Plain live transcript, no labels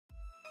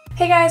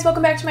Hey guys,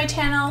 welcome back to my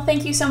channel.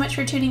 Thank you so much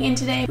for tuning in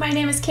today. My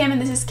name is Kim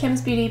and this is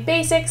Kim's Beauty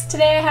Basics.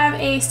 Today I have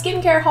a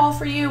skincare haul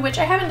for you, which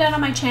I haven't done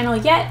on my channel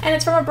yet, and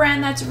it's from a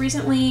brand that's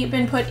recently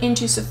been put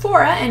into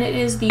Sephora, and it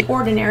is the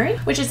Ordinary,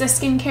 which is a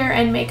skincare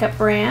and makeup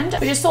brand,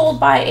 which is sold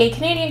by a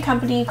Canadian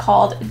company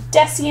called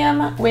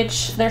Deciem,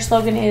 which their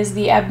slogan is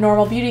the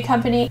Abnormal Beauty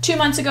Company. 2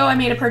 months ago, I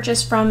made a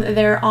purchase from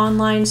their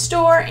online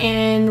store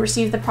and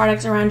received the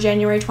products around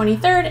January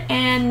 23rd,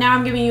 and now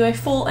I'm giving you a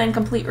full and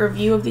complete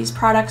review of these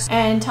products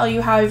and tell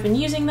you how I've been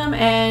using them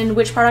and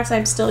which products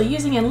I'm still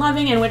using and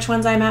loving and which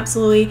ones I'm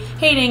absolutely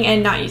hating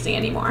and not using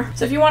anymore.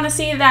 So if you want to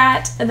see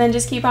that, then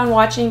just keep on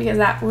watching because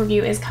that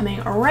review is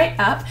coming right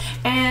up.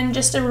 And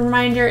just a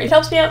reminder, it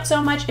helps me out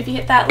so much if you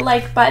hit that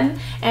like button,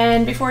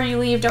 and before you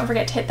leave, don't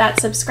forget to hit that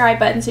subscribe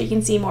button so you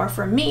can see more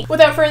from me.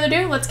 Without further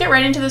ado, let's get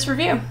right into this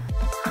review.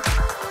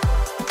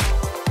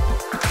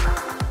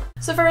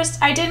 So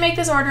first, I did make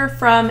this order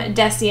from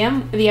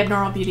Deciem, the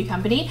Abnormal Beauty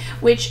Company,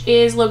 which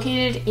is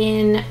located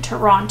in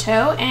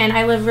Toronto, and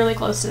I live really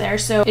close to there,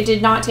 so it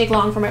did not take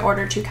long for my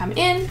order to come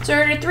in. So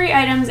I ordered 3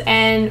 items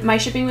and my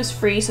shipping was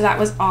free, so that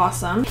was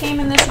awesome. It came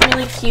in this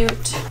really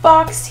cute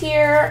box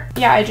here.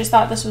 Yeah, I just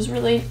thought this was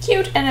really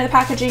cute, and the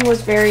packaging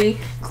was very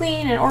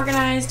clean and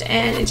organized,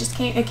 and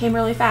it came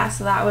really fast,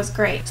 so that was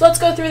great. So let's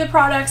go through the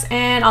products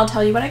and I'll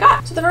tell you what I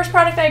got. So the first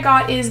product I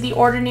got is the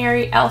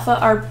Ordinary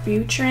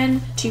Alpha-Albutrin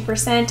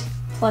 2%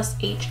 plus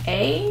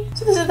HA.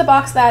 So this is the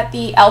box that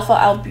the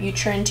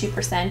Alpha-Albutrin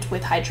 2%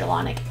 with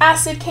hyaluronic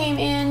acid came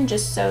in,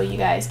 just so you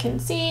guys can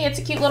see. It's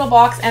a cute little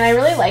box, and I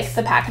really like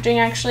the packaging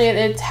actually.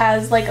 It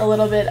has like a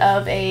little bit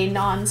of a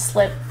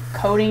non-slip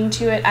coating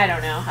to it. I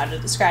don't know how to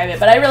describe it,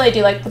 but I really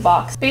do like the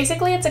box.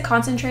 Basically, it's a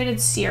concentrated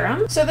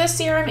serum. So this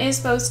serum is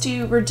supposed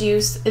to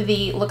reduce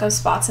the look of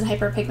spots and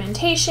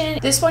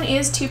hyperpigmentation. This one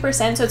is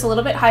 2%, so it's a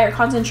little bit higher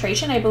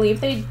concentration. I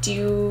believe they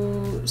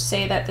do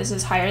say that this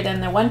is higher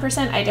than the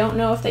 1%. I don't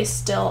know if they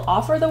still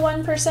offer the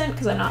 1%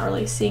 because I'm not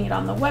really seeing it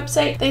on the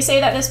website. They say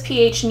that this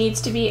pH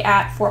needs to be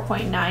at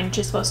 4.9, which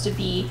is supposed to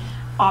be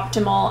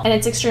optimal, and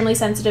it's extremely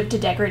sensitive to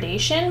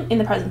degradation in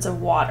the presence of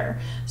water.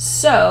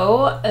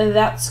 So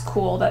that's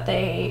cool that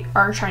they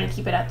are trying to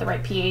keep it at the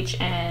right pH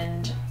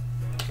and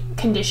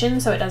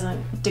condition so it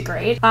doesn't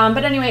degrade.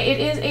 But anyway,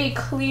 it is a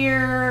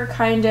clear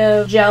kind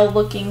of gel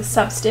looking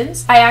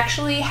substance. I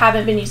actually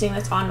haven't been using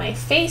this on my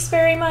face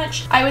very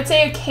much. I would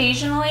say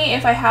occasionally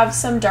if I have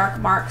some dark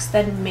marks,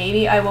 then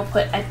maybe I will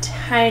put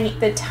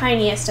the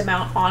tiniest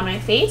amount on my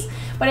face,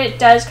 but it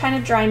does kind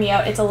of dry me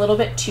out. It's a little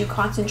bit too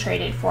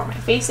concentrated for my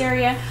face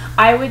area.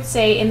 I would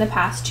say in the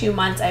past 2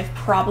 months, I've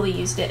probably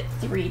used it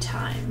 3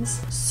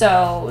 times.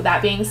 So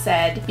that being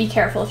said, be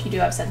careful if you do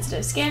have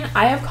sensitive skin.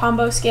 I have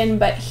combo skin,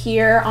 but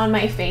here on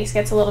my face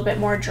gets a little bit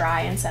more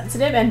dry and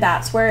sensitive, and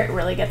that's where it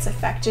really gets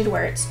affected,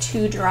 where it's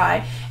too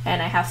dry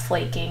and I have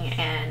flaking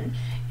and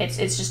it's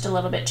just a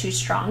little bit too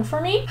strong for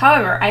me.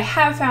 However, I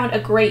have found a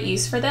great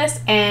use for this,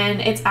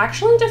 and it's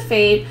actually to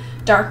fade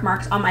dark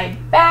marks on my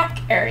back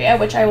area,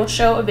 which I will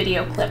show a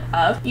video clip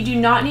of. You do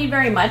not need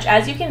very much.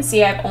 As you can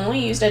see, I've only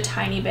used a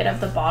tiny bit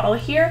of the bottle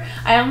here.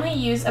 I only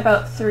use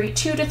about 2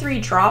 to 3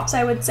 drops,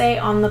 I would say,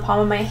 on the palm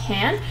of my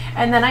hand,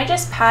 and then I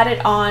just pat it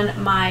on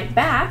my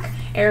back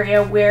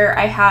area where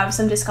I have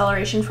some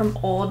discoloration from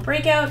old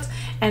breakouts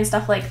and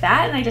stuff like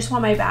that, and I just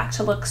want my back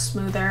to look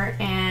smoother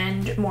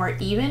and more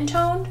even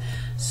toned.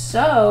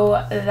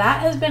 So that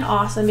has been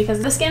awesome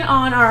because the skin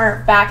on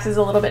our backs is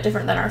a little bit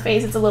different than our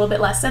face. It's a little bit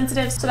less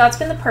sensitive. So that's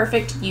been the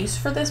perfect use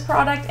for this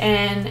product,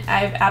 and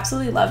I've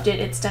absolutely loved it.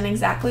 It's done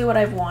exactly what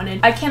I've wanted.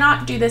 I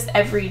cannot do this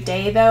every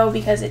day though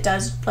because it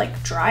does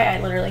like dry.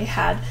 I literally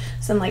had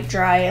some like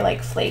dry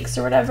like flakes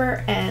or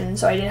whatever, and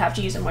so I did have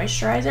to use a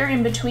moisturizer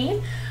in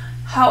between.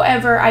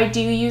 However, I do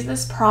use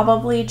this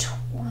probably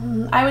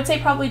I would say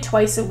probably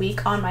twice a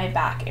week on my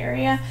back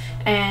area,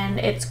 and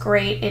it's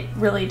great. It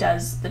really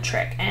does the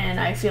trick, and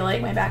I feel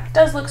like my back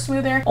does look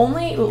smoother.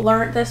 Only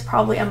learned this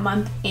probably a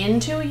month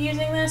into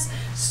using this,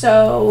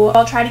 so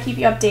I'll try to keep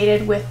you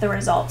updated with the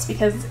results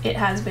because it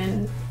has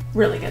been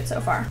really good so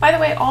far. By the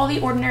way, all the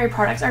Ordinary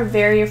products are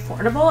very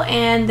affordable,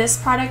 and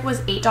this product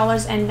was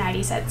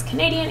 $8.90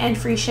 Canadian and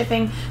free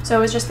shipping, so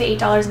it was just the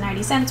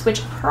 $8.90,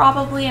 which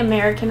probably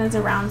American is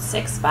around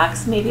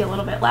 $6, maybe a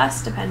little bit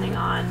less depending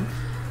on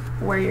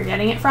where you're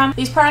getting it from.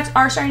 These products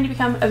are starting to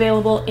become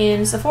available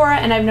in Sephora,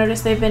 and I've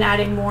noticed they've been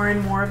adding more and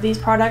more of these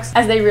products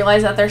as they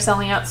realize that they're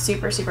selling out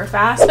super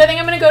fast. So I think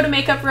I'm gonna go to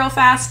makeup real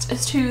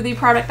fast to the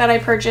product that I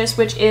purchased,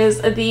 which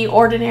is the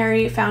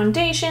Ordinary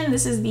foundation.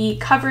 This is the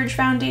Coverage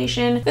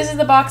foundation. This is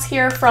the box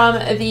here from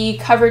the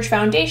Coverage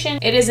foundation.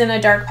 It is in a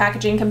dark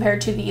packaging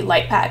compared to the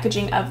light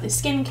packaging of the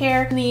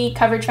skincare. The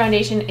Coverage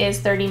foundation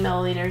is 30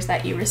 milliliters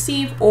that you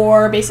receive,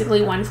 or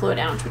basically 1 fluid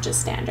ounce, which is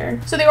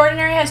standard. So the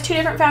Ordinary has 2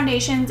 different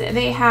foundations.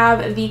 They have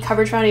the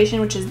Coverage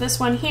foundation, which is this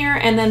one here,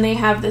 and then they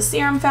have the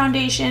Serum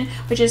foundation,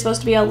 which is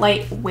supposed to be a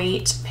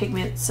lightweight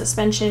pigment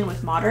suspension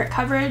with moderate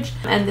coverage,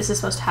 and this is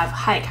supposed to have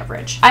high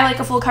coverage. I like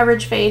a full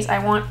coverage face.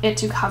 I want it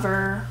to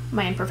cover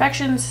my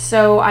imperfections,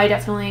 so I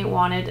definitely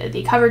wanted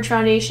the Coverage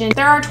foundation.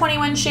 There are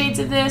 21 shades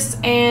of this,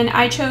 and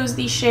I chose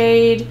the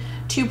shade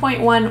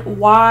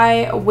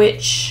 2.1Y,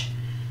 which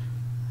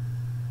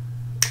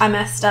I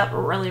messed up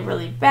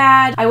really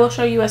bad. I will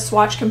show you a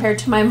swatch compared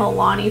to my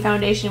Milani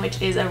foundation,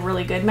 which is a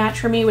really good match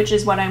for me, which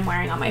is what I'm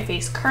wearing on my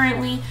face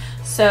currently.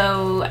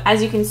 So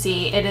as you can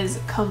see, it is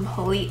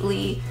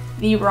completely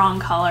the wrong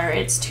color.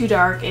 It's too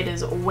dark. It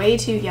is way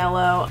too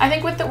yellow. I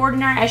think with the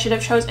Ordinary, I should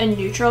have chose a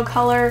neutral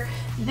color.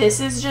 This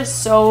is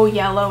just so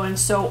yellow and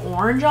so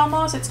orange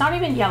almost. It's not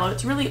even yellow,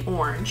 it's really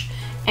orange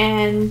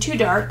and too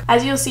dark.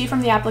 As you'll see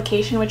from the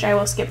application, which I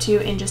will skip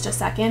to in just a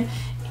second,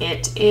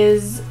 it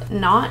is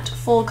not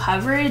full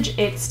coverage.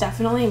 It's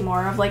definitely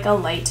more of like a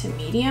light to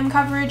medium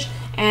coverage,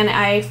 and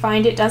I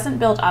find it doesn't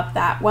build up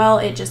that well.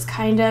 It just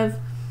kind of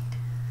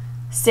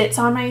sits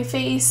on my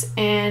face,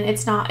 and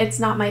it's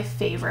not my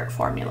favorite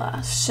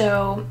formula.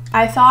 So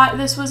I thought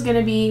this was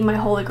gonna be my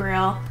holy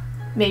grail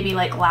maybe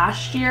like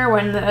last year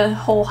when the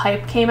whole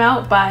hype came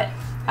out, but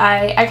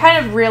I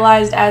kind of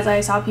realized as I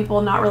saw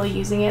people not really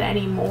using it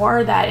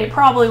anymore that it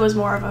probably was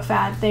more of a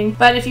fad thing.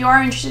 But if you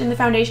are interested in the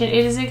foundation,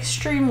 it is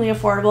extremely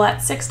affordable at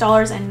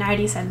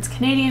 $6.90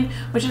 Canadian,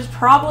 which is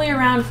probably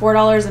around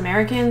 $4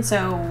 American,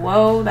 so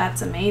whoa,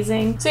 that's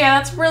amazing. So yeah,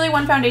 that's really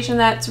one foundation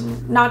that's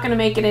not going to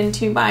make it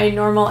into my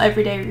normal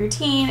everyday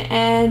routine,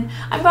 and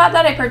I'm glad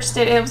that I purchased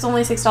it. It was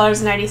only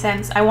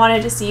 $6.90. I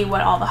wanted to see what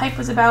all the hype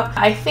was about.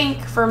 I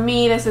think for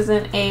me this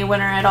isn't a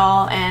winner at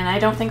all, and I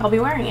don't think I'll be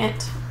wearing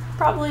it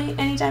probably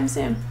anytime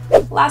soon.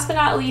 Last but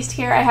not least,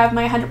 here I have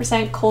my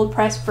 100% cold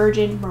pressed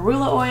virgin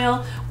marula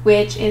oil,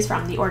 which is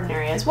from the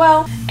Ordinary as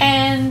well.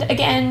 And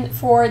again,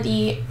 for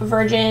the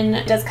virgin,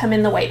 it does come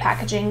in the white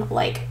packaging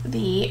like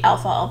the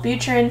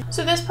Alpha-Albutrin.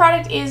 So this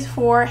product is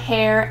for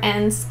hair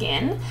and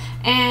skin,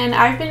 and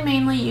I've been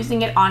mainly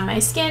using it on my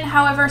skin.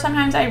 However,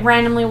 sometimes I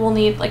randomly will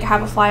need like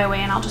have a flyaway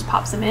and I'll just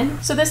pop some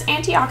in. So this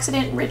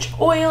antioxidant rich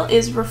oil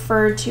is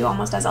referred to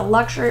almost as a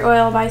luxury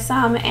oil by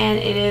some, and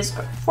it is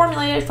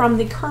formulated from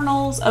the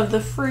kernels of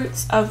the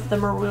fruits of the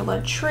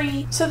marula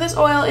tree. So this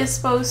oil is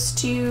supposed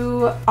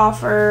to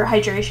offer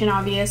hydration,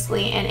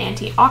 obviously, and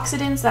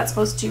antioxidants that's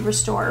supposed to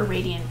restore a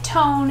radiant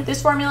tone.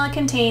 This formula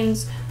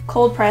contains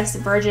cold pressed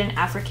virgin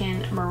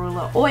African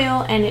marula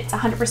oil, and it's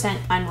 100%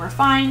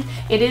 unrefined.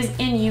 It is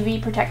in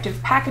UV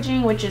protective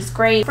packaging, which is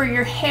great. For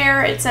your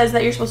hair, it says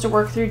that you're supposed to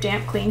work through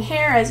damp clean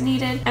hair as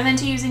needed, and then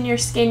to use in your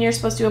skin, you're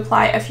supposed to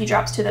apply a few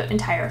drops to the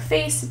entire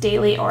face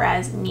daily or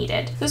as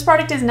needed. This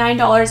product is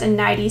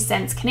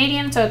 $9.90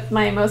 Canadian, so it's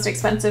my most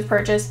expensive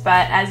purchase,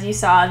 but as you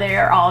saw, they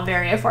are all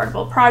very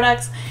affordable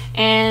products.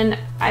 And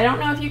I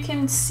don't know if you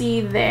can see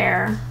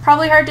there,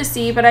 probably hard to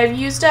see, but I've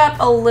used up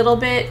a little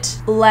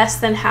bit less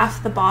than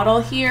half the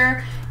bottle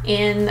here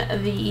in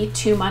the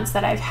 2 months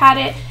that I've had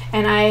it,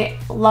 and I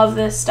love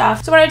this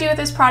stuff. So what I do with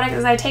this product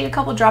is I take a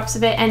couple drops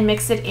of it and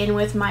mix it in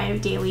with my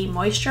daily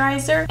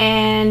moisturizer,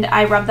 and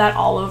I rub that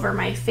all over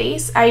my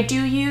face. I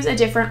do use a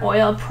different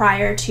oil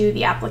prior to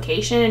the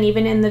application, and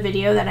even in the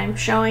video that I'm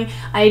showing,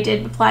 I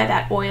did apply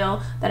that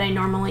oil that I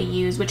normally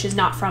use, which is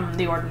not from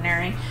the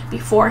Ordinary,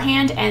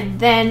 beforehand, and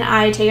then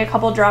I take a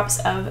couple drops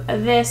of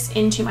this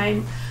into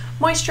my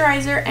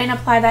moisturizer and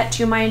apply that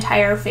to my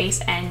entire face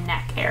and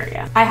neck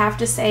area. I have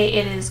to say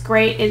it is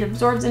great. It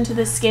absorbs into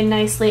the skin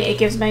nicely. It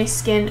gives my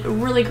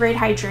skin really great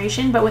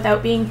hydration, but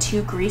without being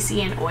too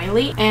greasy and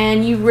oily.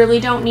 And you really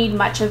don't need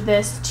much of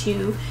this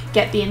to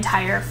get the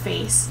entire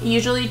face.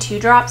 Usually 2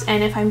 drops,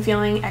 and if I'm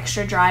feeling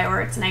extra dry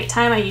or it's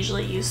nighttime, I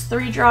usually use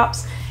 3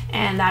 drops,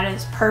 and that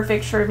is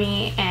perfect for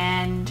me.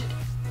 And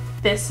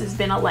this has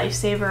been a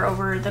lifesaver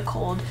over the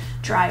cold,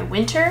 dry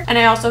winter. And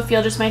I also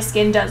feel just my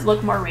skin does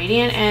look more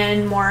radiant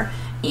and more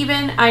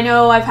even. I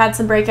know I've had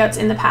some breakouts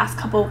in the past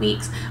couple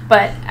weeks,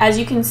 but as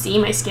you can see,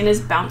 my skin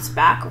has bounced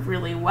back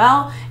really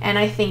well, and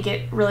I think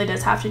it really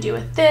does have to do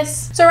with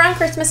this. So around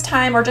Christmas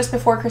time, or just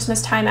before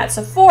Christmas time at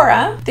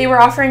Sephora, they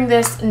were offering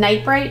this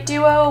Night Bright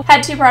duo.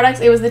 Had 2 products.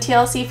 It was the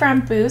TLC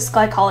from Boost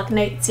Glycolic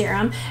Night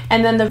Serum,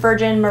 and then the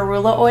Virgin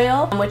Marula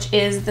Oil, which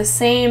is the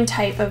same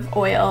type of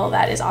oil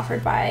that is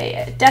offered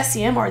by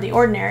Deciem or the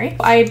Ordinary.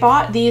 I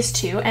bought these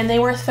 2, and they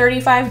were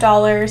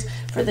 $35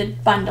 for the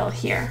bundle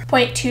here.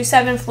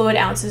 0.27 fluid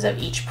ounces of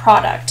each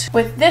product.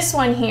 With this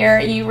one here,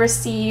 you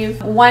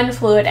receive 1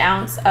 fluid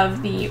ounce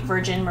of the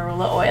Virgin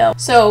Marula oil.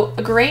 So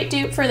a great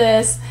dupe for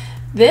this.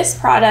 This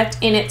product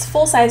in its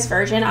full-size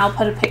version, I'll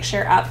put a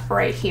picture up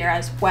right here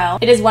as well.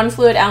 It is 1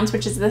 fluid ounce,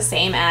 which is the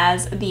same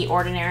as the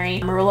Ordinary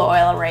Marula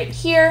oil right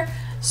here.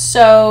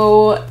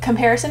 So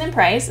comparison in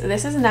price,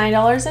 this is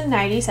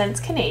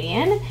 $9.90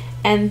 Canadian,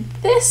 and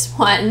this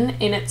one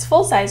in its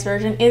full-size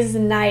version is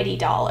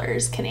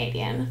 $90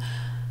 Canadian.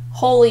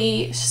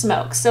 Holy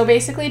smokes. So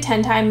basically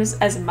 10 times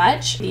as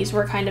much. These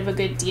were kind of a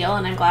good deal,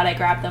 and I'm glad I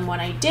grabbed them when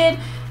I did.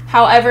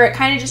 However, it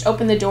kind of just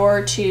opened the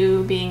door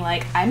to being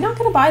like, I'm not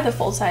going to buy the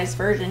full-size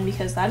version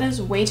because that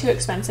is way too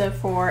expensive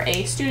for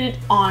a student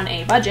on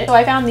a budget. So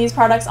I found these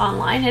products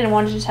online and I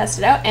wanted to test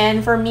it out,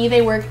 and for me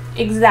they work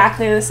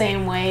exactly the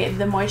same way.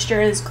 The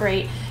moisture is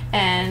great,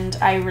 and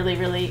I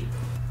really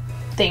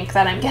think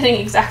that I'm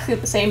getting exactly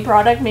the same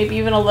product, maybe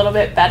even a little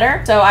bit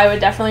better. So I would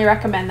definitely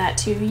recommend that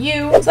to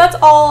you. So that's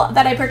all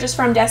that I purchased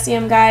from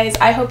Deciem, guys.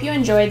 I hope you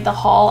enjoyed the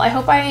haul. I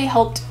hope I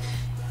helped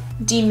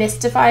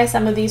demystify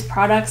some of these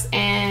products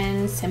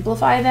and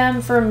simplify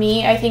them. For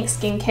me, I think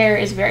skincare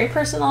is very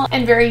personal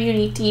and very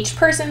unique to each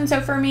person.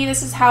 So for me,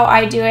 this is how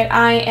I do it.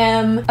 I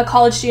am a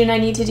college student. I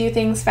need to do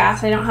things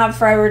fast. I don't have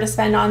forever to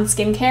spend on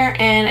skincare,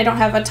 and I don't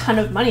have a ton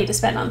of money to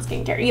spend on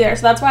skincare either.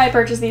 So that's why I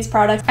purchased these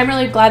products. I'm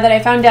really glad that I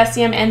found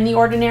Deciem and The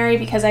Ordinary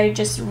because I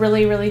just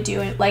really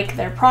do like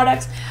their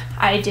products.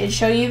 I did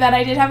show you that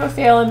I did have a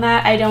fail in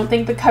that. I don't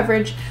think the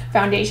coverage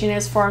foundation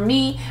is for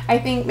me. I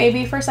think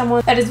maybe for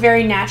someone that is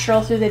very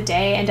natural through the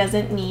day and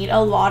doesn't need a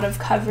lot of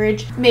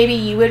coverage, maybe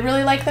you would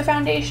really like the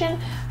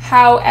foundation.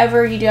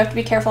 However, you do have to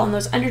be careful on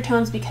those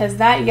undertones because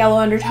that yellow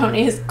undertone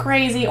is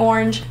crazy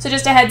orange. So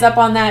just a heads up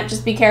on that.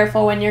 Just be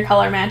careful when you're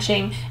color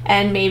matching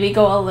and maybe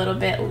go a little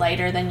bit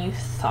lighter than you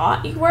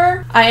thought you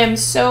were. I am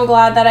so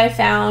glad that I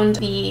found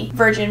the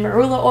virgin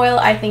marula oil.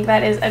 I think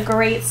that is a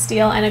great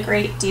steal and a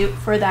great dupe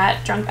for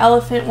that drunk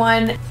elephant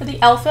one. For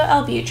the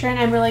Alpha-Albutrin,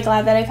 I'm really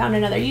glad that I found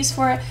another use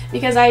for it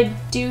because I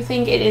do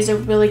think it is a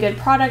really good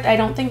product. I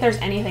don't think there's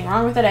anything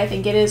wrong with it. I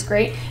think it is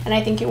great, and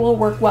I think it will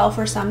work well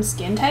for some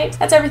skin types.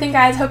 That's everything,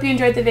 guys. Hope you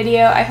enjoyed the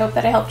video. I hope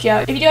that I helped you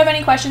out. If you do have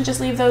any questions,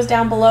 just leave those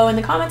down below in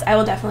the comments. I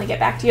will definitely get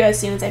back to you as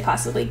soon as I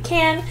possibly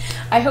can.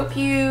 I hope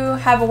you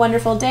have a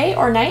wonderful day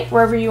or night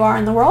wherever you are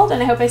in the world,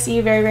 and I hope I see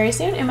you very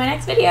soon in my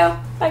next video.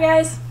 Bye,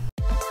 guys.